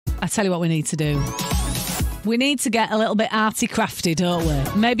I tell you what we need to do. We need to get a little bit arty crafty, don't we?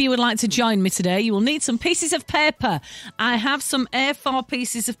 Maybe you would like to join me today. You will need some pieces of paper. I have some A4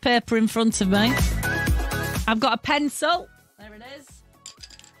 pieces of paper in front of me. I've got a pencil. There it is.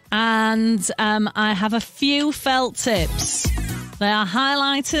 And I have a few felt tips. They are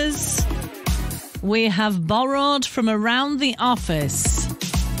highlighters. We have borrowed from around the office.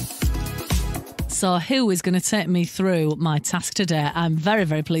 So who is going to take me through my task today? I'm very,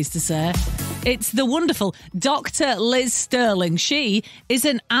 very pleased to say it's the wonderful Dr. Liz Sterling. She is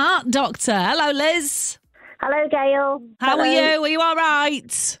an art doctor. Hello, Liz. Hello, Gayle. How are you? Are you all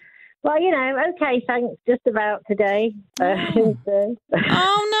right? Well, okay, thanks, just about today. Oh, no,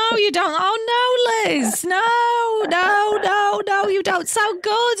 you don't. Oh, no, Liz. No, you don't sound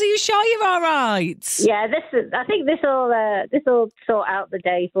good. Are you sure you're all right? Yeah, I think this will sort out the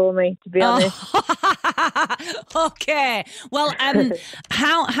day for me, to be honest. Okay. Well,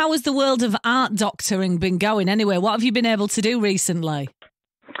 how has the world of art doctoring been going anyway? What have you been able to do recently?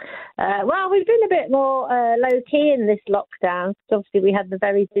 Well, we've been a bit more low-key in this lockdown. Obviously, we had the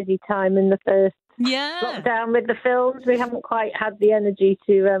very busy time in the first lockdown with the films. We haven't quite had the energy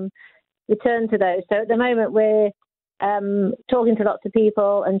to return to those. So at the moment, we're talking to lots of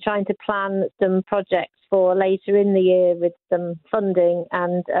people and trying to plan some projects for later in the year with some funding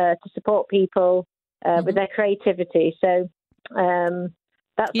and to support people with their creativity. So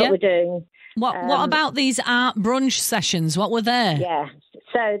that's what we're doing. What about these art brunch sessions? What were they? Yeah,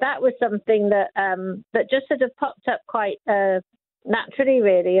 so that was something that just sort of popped up quite naturally,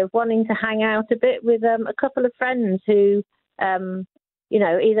 really, of wanting to hang out a bit with a couple of friends who,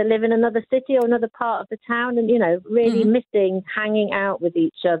 either live in another city or another part of the town and, really missing hanging out with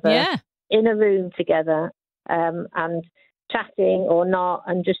each other in a room together and chatting or not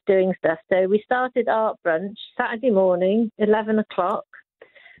and just doing stuff. So we started art brunch Saturday morning, 11 o'clock.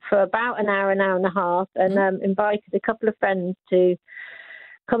 For about an hour and a half, and invited a couple of friends to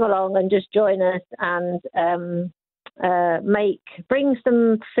come along and just join us and bring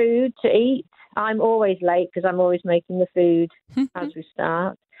some food to eat. I'm always late because I'm always making the food as we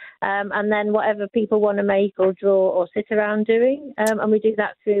start. And then whatever people want to make or draw or sit around doing. And we do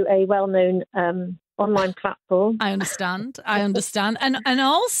that through a well-known online platform. I understand. And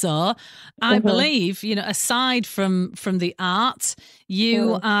also, I believe, aside from the art,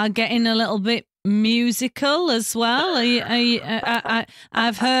 you are getting a little bit musical as well.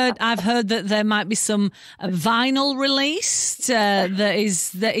 I've heard that there might be some vinyl released that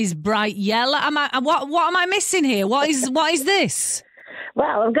is bright yellow. What am I missing here? What is this?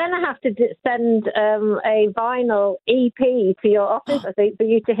 Well, I'm going to have to send a vinyl EP to your office, I think, for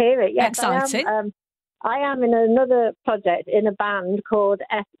you to hear it. Yes, exciting. I am in another project in a band called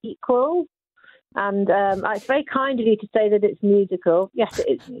F Equal, and it's very kind of you to say that it's musical. Yes,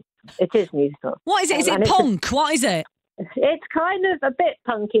 it is. It is musical. What is it? Is it punk? What is it? It's kind of a bit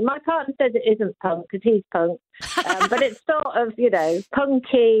punky. My partner says it isn't punk because he's punk, but it's sort of,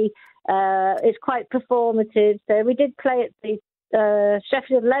 punky. It's quite performative. So we did play at the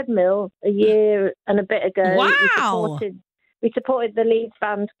Sheffield Lead Mill a year and a bit ago. Wow. We supported the Leeds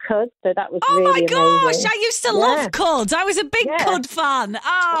band Cud, so that was really amazing. Oh my gosh, I used to love Cud. I was a big Cud fan.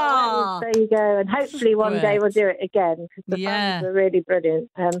 There you go. And hopefully one day we'll do it again because the fans are really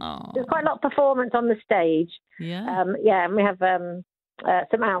brilliant. There's quite a lot of performance on the stage. Yeah. And we have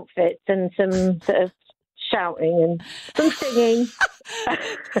some outfits and some sort of shouting and some singing.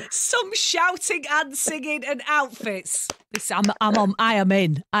 Some shouting and singing and outfits. I am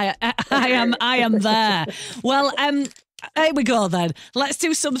in. I am there. Well, here we go then. Let's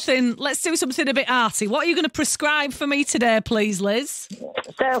do something a bit arty. What are you going to prescribe for me today, please, Liz?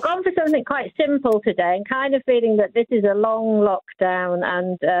 So I've gone for something quite simple today and kind of feeling that this is a long lockdown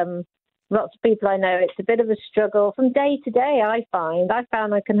and lots of people I know, it's a bit of a struggle from day to day, I found I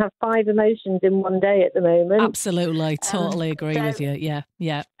can have 5 emotions in one day at the moment. Absolutely. Totally agree with you.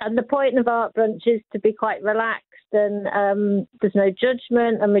 Yeah. And the point of art brunch is to be quite relaxed and there's no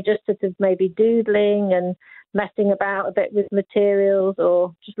judgment and we're just sort of maybe doodling and messing about a bit with materials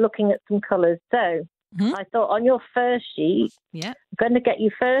or just looking at some colours. So I thought on your first sheet, I'm going to get you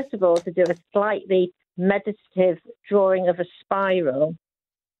first of all to do a slightly meditative drawing of a spiral.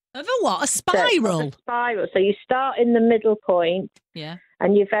 Of a what? A spiral? So, a spiral. So you start in the middle point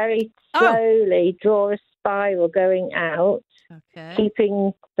and you very slowly draw a spiral going out,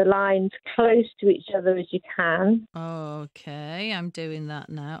 keeping the lines close to each other as you can. Okay, I'm doing that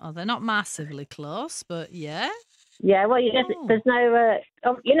now. Oh, they're not massively close, but yeah. Yeah, well, there's no,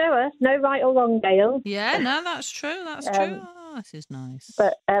 no right or wrong, Gayle. Yeah, no, that's true. That's true. Oh, this is nice.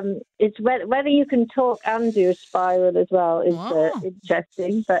 But it's whether you can talk and do a spiral as well is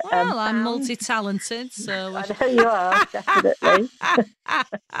interesting. But well, I'm multi-talented, so I know you are, definitely.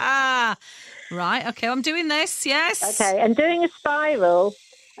 Right, okay, I'm doing this, yes. Okay, and doing a spiral,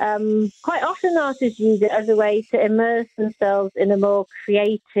 quite often artists use it as a way to immerse themselves in a more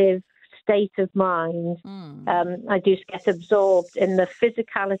creative state of mind. I just get absorbed in the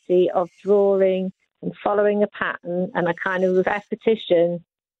physicality of drawing and following a pattern and a kind of repetition,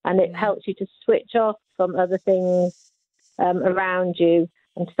 and it helps you to switch off from other things around you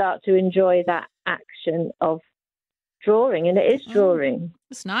and start to enjoy that action of drawing. And it is drawing.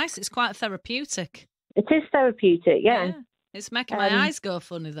 It's nice. It's quite therapeutic. It is therapeutic, yeah. It's making my eyes go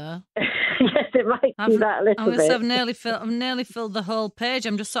funny, though. Yes, it might do that a little bit. I've nearly filled the whole page.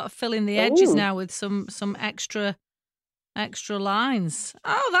 I'm just sort of filling the edges now with some extra lines.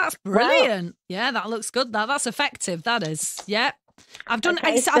 Oh, that's brilliant. Wow. Yeah, that looks good. That's effective. That is. Yeah. I've done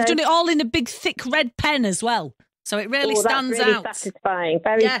it all in a big thick red pen as well. So it really stands that's really out. Satisfying,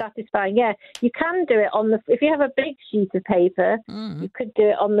 very satisfying. Yeah, you can do it if you have a big sheet of paper, you could do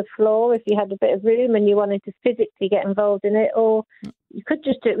it on the floor if you had a bit of room and you wanted to physically get involved in it, or you could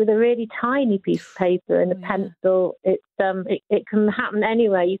just do it with a really tiny piece of paper and a pencil. It can happen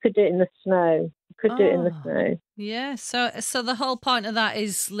anywhere. You could do it in the snow. You could do it in the snow. Yeah. So the whole point of that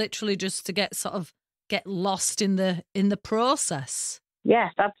is literally just to get lost in the process.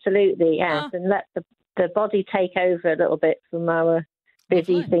 Yes, absolutely. Yes, and let the body take over a little bit from our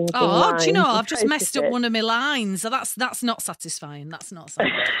busy thinking minds. Do you know, I've just messed up one of my lines. So that's not satisfying. That's not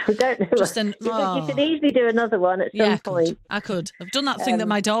satisfying. I don't know. You could easily do another one at some point. I could. I've done that thing that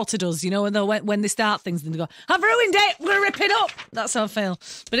my daughter does, you know, when they start things and they go, I've ruined it, I'm going to rip it up. That's how I feel.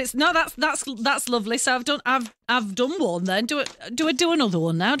 But that's lovely. So I've done one then. Do I do another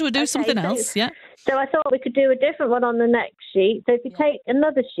one now? Do I do something else? Yeah. So I thought we could do a different one on the next sheet. So if you take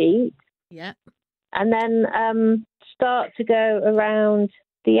another sheet. Yeah. And then start to go around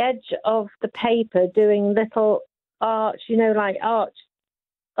the edge of the paper doing little arch, you know, like arch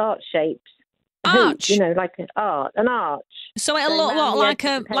shapes. Arch? You know, like an arch. So it'll look like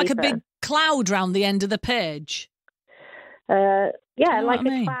a big cloud round the end of the page? Like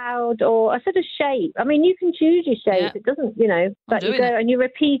a cloud or a sort of shape. I mean, you can choose your shape. Yeah. It doesn't, you know, but you go and you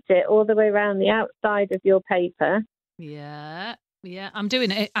repeat it all the way around the outside of your paper. Yeah. Yeah, I'm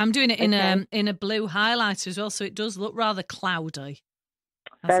doing it. I'm doing it in a blue highlighter as well, so it does look rather cloudy.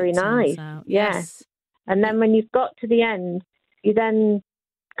 Very nice. Yes. And then when you've got to the end, you then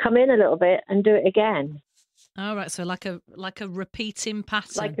come in a little bit and do it again. All right, so like a repeating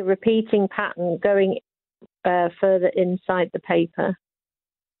pattern. Like a repeating pattern going further inside the paper.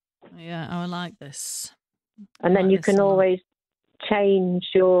 Yeah, I like this. And then you can always change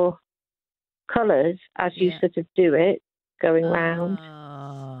your colours as you sort of do it. Going round.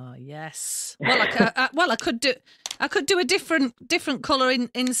 Oh yes. Well, I could do a different colour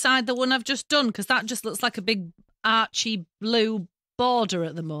inside the one I've just done, because that just looks like a big archy blue border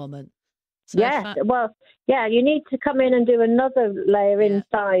at the moment. So you need to come in and do another layer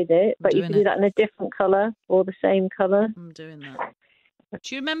inside it, but you can do that in a different colour or the same colour. I'm doing that.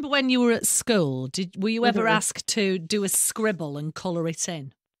 Do you remember when you were at school? Were you ever asked to do a scribble and colour it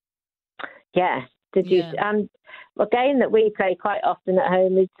in? Yes. Did you? And a game that we play quite often at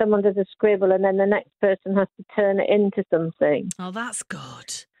home is someone does a scribble and then the next person has to turn it into something. Oh, that's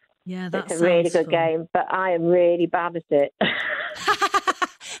good. Yeah, it's a really good game, but I am really bad at it.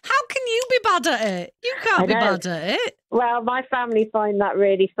 How can you be bad at it? You can't be bad at it. Well, my family find that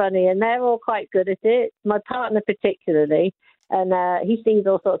really funny, and they're all quite good at it. My partner particularly, and he sees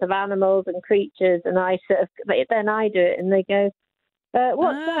all sorts of animals and creatures, and then I do it, and they go,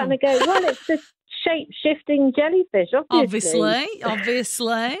 "What's that?" And I go, "Well, it's this shape-shifting jellyfish, obviously." Oh, well,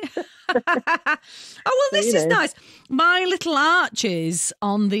 this is nice. My little arches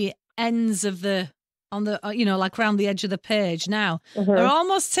on the ends of like around the edge of the page now are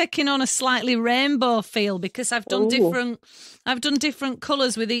almost taking on a slightly rainbow feel, because I've done different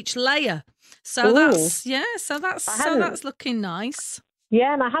colours with each layer. So that's looking nice.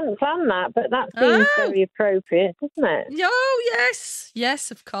 Yeah, and I hadn't planned that, but that seems very appropriate, doesn't it? Oh,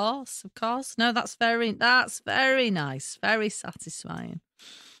 yes, of course. No, that's very nice, very satisfying.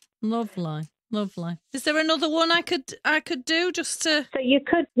 Lovely. Is there another one I could do just to? So you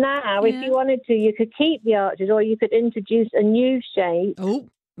could now, if you wanted to, you could keep the arches, or you could introduce a new shape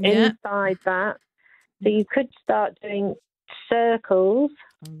inside that. So you could start doing circles.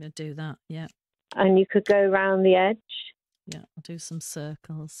 I'm going to do that. Yeah. And you could go around the edge. Yeah, I'll do some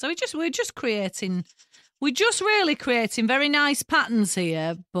circles. So we're just really creating very nice patterns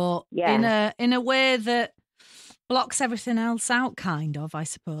here, but in a way that blocks everything else out, kind of, I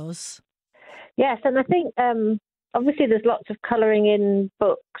suppose. Yes, and I think obviously there's lots of colouring in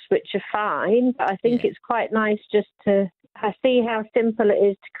books which are fine, but I think it's quite nice just to see how simple it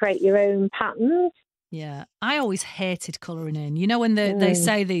is to create your own patterns. Yeah, I always hated colouring in. You know, when they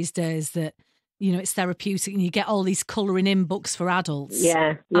say these days that, you know, it's therapeutic and you get all these colouring in books for adults.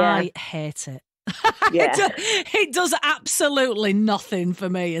 Yeah. I hate it. Yeah. It does absolutely nothing for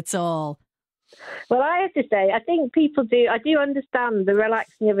me at all. Well, I have to say, I think people do. I do understand the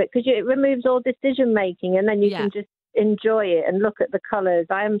relaxing of it because it removes all decision making, and then you can just enjoy it and look at the colours.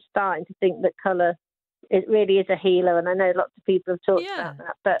 I am starting to think that colour, it really is a healer, and I know lots of people have talked about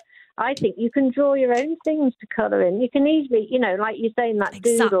that. But I think you can draw your own things to colour in. You can easily, you know, like you're saying, that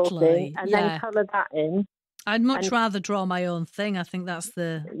doodle thing, and then colour that in. I'd much rather draw my own thing. I think that's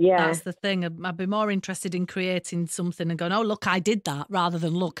the thing. I'd be more interested in creating something and going, oh, look, I did that, rather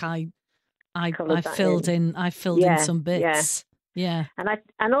than look, I filled in some bits. Yeah.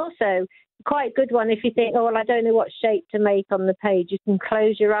 And also quite a good one if you think, oh well, I don't know what shape to make on the page. You can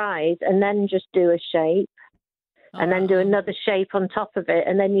close your eyes and then just do a shape, and then do another shape on top of it,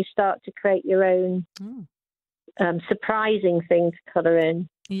 and then you start to create your own surprising thing to colour in.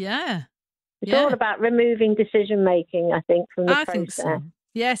 Yeah. It's all about removing decision making, I think, from the process. Think so.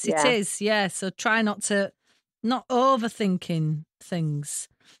 Yes, it is. Yeah. So try not overthinking things.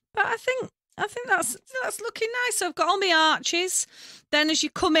 But I think that's looking nice. So I've got all my arches. Then as you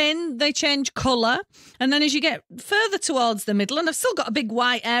come in, they change colour, and then as you get further towards the middle, and I've still got a big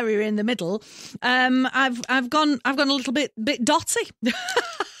white area in the middle. I've gone a little bit dotty,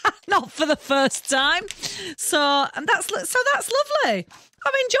 not for the first time. So that's lovely.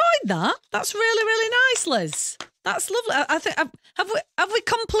 I've enjoyed that. That's really, really nice, Liz. That's lovely. I think have we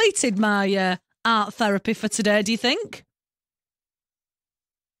completed my art therapy for today? Do you think?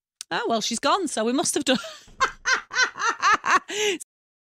 Oh, well, she's gone, so we must have done.